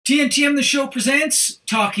TNTM The Show presents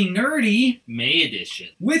Talking Nerdy May Edition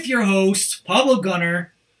with your hosts, Pablo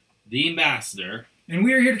Gunner, the Ambassador, and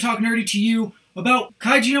we are here to talk nerdy to you about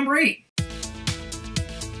Kaiju number 8.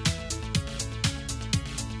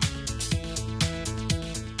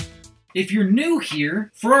 If you're new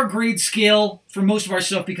here, for our grade scale, for most of our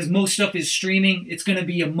stuff, because most stuff is streaming, it's going to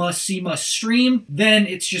be a must-see, must-stream. Then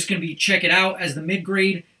it's just going to be check it out as the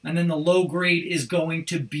mid-grade, and then the low grade is going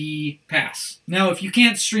to be pass. Now, if you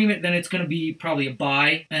can't stream it, then it's going to be probably a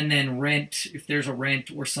buy, and then rent, if there's a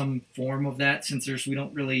rent or some form of that, since we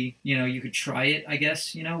don't really, you could try it, I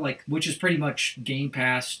guess, which is pretty much Game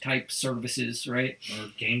Pass type services, right? Or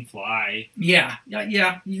GameFly. Yeah,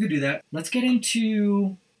 you could do that. Let's get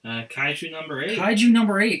into Kaiju number 8. Kaiju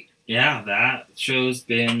number 8. Yeah, that show's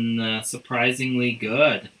been surprisingly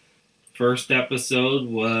good. First episode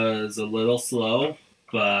was a little slow,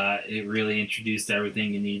 but it really introduced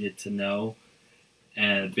everything you needed to know.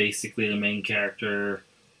 And basically the main character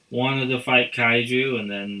wanted to fight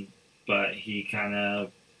Kaiju, but he kind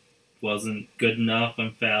of wasn't good enough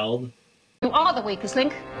and failed. You are the weakest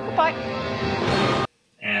link. Goodbye.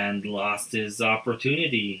 And lost his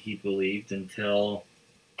opportunity, he believed, until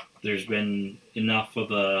there's been enough of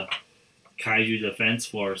the Kaiju Defense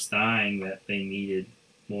Force dying that they needed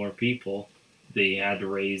more people. They had to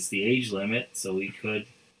raise the age limit so he could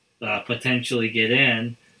potentially get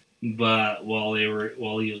in. But while he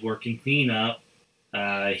was working cleanup,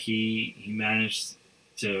 he managed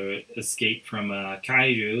to escape from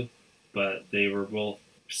Kaiju, but they were both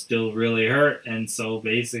still really hurt, and so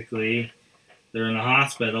basically they're in a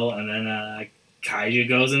hospital, and then Kaiju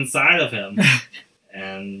goes inside of him.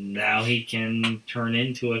 And now he can turn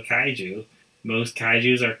into a kaiju. Most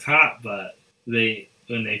kaijus are caught, but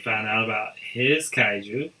when they found out about his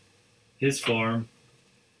kaiju, his form,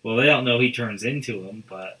 well, they don't know he turns into him,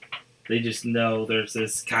 but they just know there's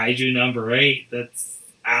this kaiju number 8 that's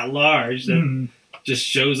at large that just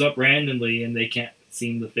shows up randomly, and they can't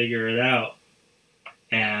seem to figure it out.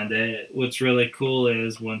 And what's really cool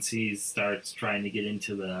is once he starts trying to get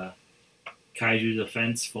into the Kaiju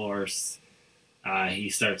Defense Force, he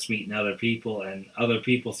starts meeting other people, and other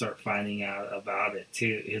people start finding out about it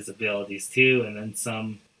too, his abilities too, and then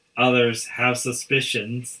some others have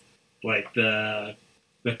suspicions, like the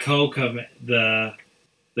co-commander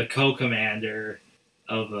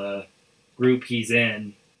of the group he's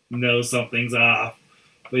in knows something's off,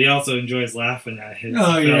 but he also enjoys laughing at his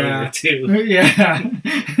failure too. Yeah.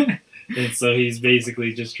 And so he's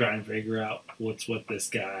basically just trying to figure out what's with this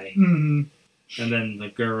guy. Mm-hmm. And then the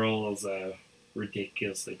girl is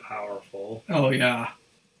ridiculously powerful. Oh, yeah.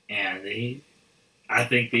 And I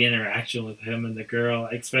think the interaction with him and the girl,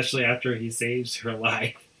 especially after he saves her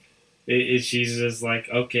life, she's just like,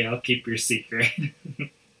 okay, I'll keep your secret.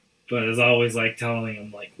 But is always like telling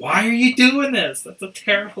him, like, why are you doing this? That's a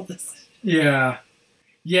terrible decision. Yeah.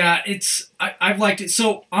 Yeah, I've liked it.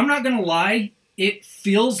 So, I'm not going to lie, it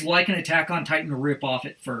feels like an Attack on Titan ripoff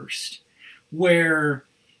at first, where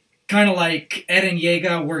kind of like Eren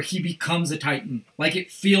Yeager, where he becomes a Titan. Like,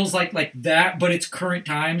 it feels like that, but it's current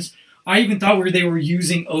times. I even thought they were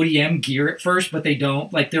using ODM gear at first, but they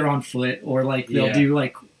don't. Like, they're on foot, or like they'll do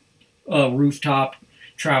like rooftop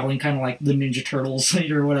traveling, kind of like the Ninja Turtles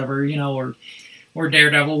or whatever, or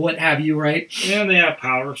Daredevil, what have you, right? Yeah, they have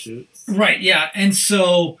power suits. Right, yeah. And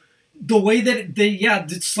so the way that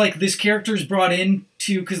it's like this character is brought in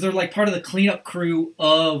because they're like part of the cleanup crew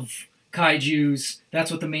of Kaijus.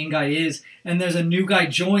 That's what the main guy is. And there's a new guy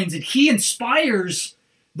joins, and he inspires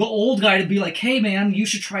the old guy to be like, hey man, you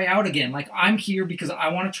should try out again. Like, I'm here because I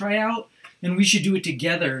want to try out, and we should do it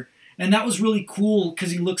together. And that was really cool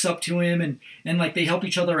because he looks up to him, and like they help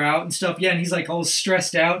each other out and stuff. Yeah, and he's like all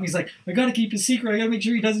stressed out, and he's like, I gotta keep his secret. I gotta make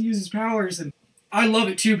sure he doesn't use his powers. And I love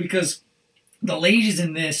it too because the ladies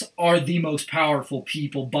in this are the most powerful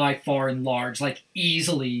people by far and large, like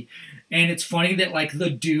easily. And it's funny that, like, the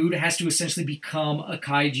dude has to essentially become a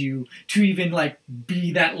kaiju to even, like,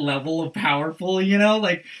 be that level of powerful,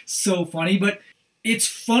 Like, so funny. But it's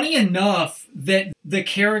funny enough that the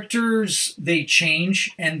characters, they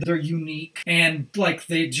change, and they're unique. And, like,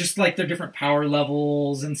 they just, like, their different power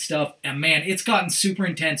levels and stuff. And, man, it's gotten super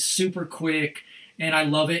intense, super quick, and I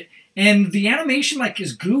love it. And the animation, like,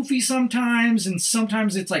 is goofy sometimes, and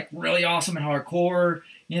sometimes it's, like, really awesome and hardcore.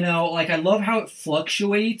 Like, I love how it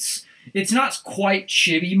fluctuates. It's not quite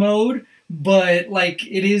chibi mode, but, like,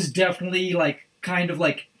 it is definitely, like, kind of,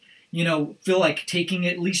 like, feel like taking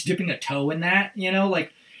at least dipping a toe in that,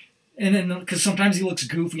 like, and then, because sometimes he looks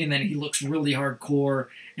goofy and then he looks really hardcore.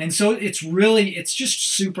 And so it's just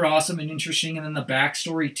super awesome and interesting. And then the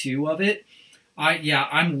backstory, too, of it,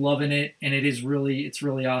 I'm loving it, and it's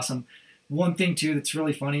really awesome. One thing too that's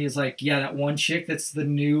really funny is like, yeah, that one chick that's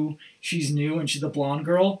she's new and she's the blonde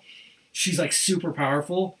girl. She's like super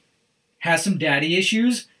powerful, has some daddy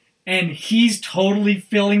issues, and he's totally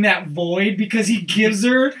filling that void because he gives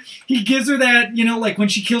her that, like when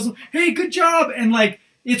she kills him, hey, good job, and like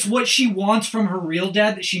it's what she wants from her real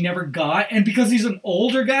dad that she never got. And because he's an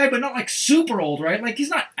older guy, but not like super old, right? Like he's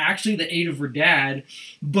not actually the age of her dad,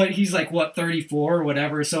 but he's like, what, 34 or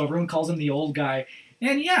whatever. So everyone calls him the old guy.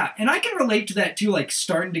 And yeah, and I can relate to that too, like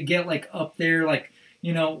starting to get like up there, like,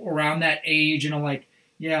 around that age. And I'm like,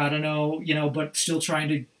 yeah, I don't know, but still trying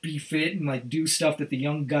to be fit and like do stuff that the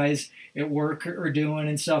young guys at work are doing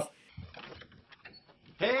and stuff.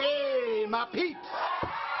 Hey, my peeps.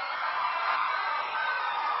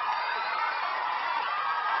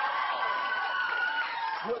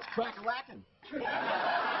 What's crack-a-lacking? You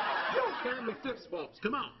don't family fist bumps.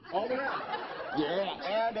 Come on, all around.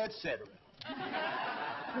 Yeah, and etc.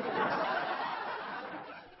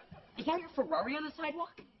 Is that your Ferrari on the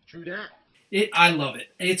sidewalk? True that. I love it.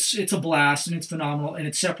 It's a blast, and it's phenomenal, and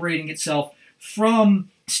it's separating itself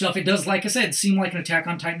from stuff. It does, like I said, seem like an Attack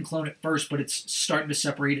on Titan clone at first, but it's starting to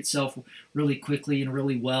separate itself really quickly and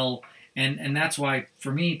really well, and that's why,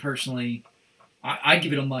 for me personally, I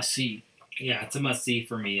give it a must-see. Yeah, it's a must-see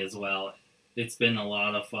for me as well. It's been a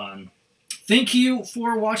lot of fun. Thank you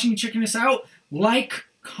for watching and checking us out. Like,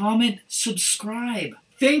 comment, subscribe.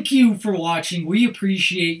 Thank you for watching. We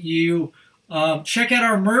appreciate you. Check out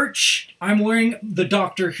our merch. I'm wearing the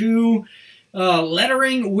Doctor Who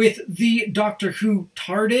lettering with the Doctor Who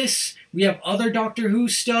TARDIS. We have other Doctor Who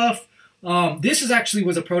stuff. This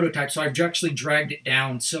was a prototype, so I've actually dragged it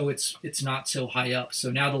down so it's not so high up. So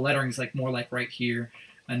now the lettering is like more like right here,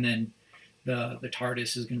 and then the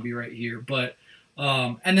TARDIS is going to be right here. But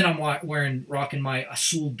and then I'm rocking my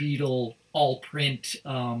Azul Beetle all print,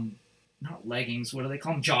 not leggings. What do they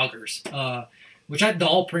call them? Joggers. The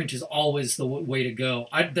all print is always the way to go.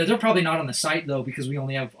 They're probably not on the site though because we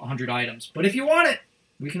only have 100 items. But if you want it,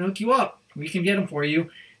 we can hook you up. We can get them for you,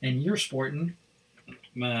 and you're sporting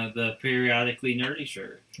the periodically nerdy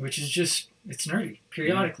shirt, which is just it's nerdy.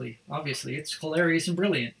 Periodically, obviously, it's hilarious and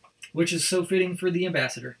brilliant, which is so fitting for the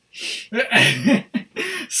ambassador.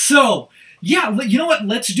 So, yeah, you know what?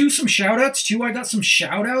 Let's do some shout-outs, too. I got some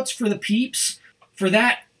shout-outs for the peeps. For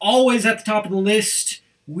that, always at the top of the list,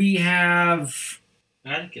 we have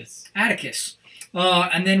Atticus.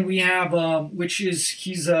 And then we have,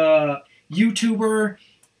 he's a YouTuber,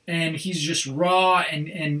 and he's just raw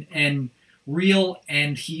and real,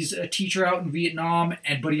 and he's a teacher out in Vietnam,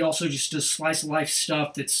 but he also just does slice-of-life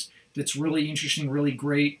stuff that's really interesting, really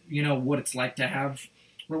great, what it's like to have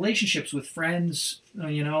relationships with friends,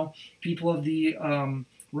 people of the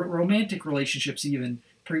romantic relationships even,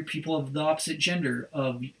 people of the opposite gender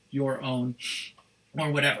of your own, or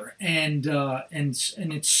whatever. And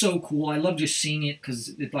it's so cool. I love just seeing it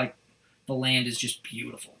because the land is just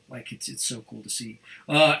beautiful. Like it's so cool to see.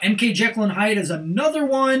 MK Jekyll and Hyde is another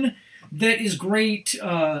one that is great.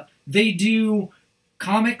 They do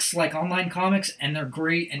comics, like online comics, and they're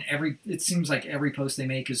great, and it seems like every post they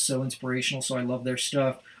make is so inspirational, so I love their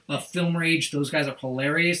stuff. Film Rage, those guys are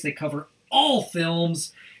hilarious. They cover all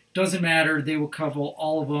films. Doesn't matter, they will cover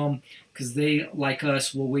all of them, because they, like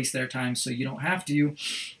us, will waste their time, so you don't have to.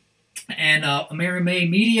 And Amerime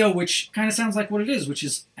Media, which kind of sounds like what it is, which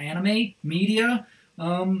is anime, media,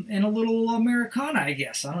 and a little Americana, I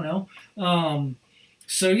guess. I don't know.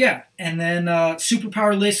 So yeah, and then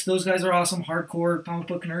Superpower List, those guys are awesome, hardcore comic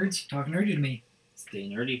book nerds, talking nerdy to me. Stay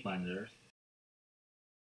nerdy, planet Earth.